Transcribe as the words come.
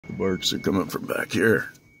barks are coming from back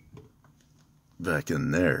here. Back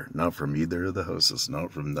in there. Not from either of the houses.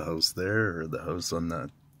 Not from the house there or the house on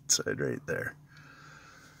that side right there.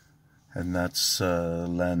 And that's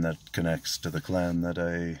land that connects to the clan that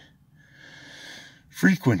I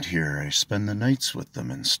frequent here. I spend the nights with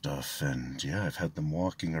them and stuff. And yeah, I've had them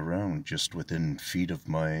walking around just within feet of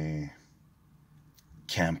my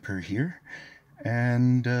camper here.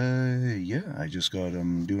 And yeah, I just got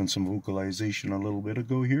doing some vocalization a little bit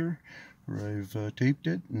ago here, where I've taped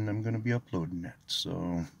it, and I'm going to be uploading it.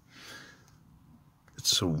 So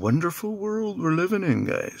it's a wonderful world we're living in,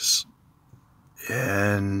 guys.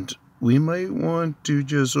 And we might want to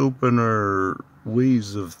just open our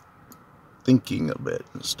ways of thinking a bit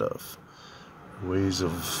and stuff. Ways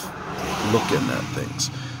of looking at things.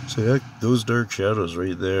 So those dark shadows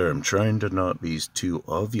right there, I'm trying to not be too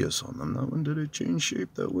obvious on them. That one, did it change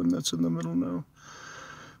shape? That one that's in the middle now?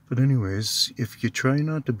 But anyways, if you try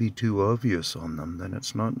not to be too obvious on them, then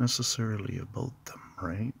it's not necessarily about them,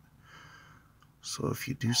 right? So if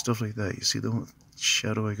you do stuff like that, you see the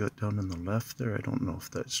shadow I got down on the left there? I don't know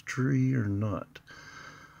if that's tree or not.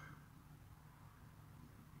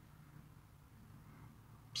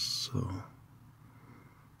 So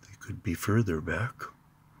they could be further back.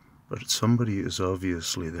 But somebody is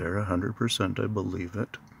obviously there, 100% I believe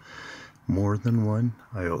it. More than one,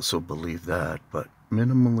 I also believe that, but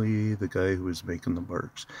minimally the guy who was making the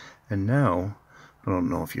barks. And now, I don't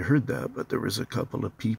know if you heard that, but there was a couple of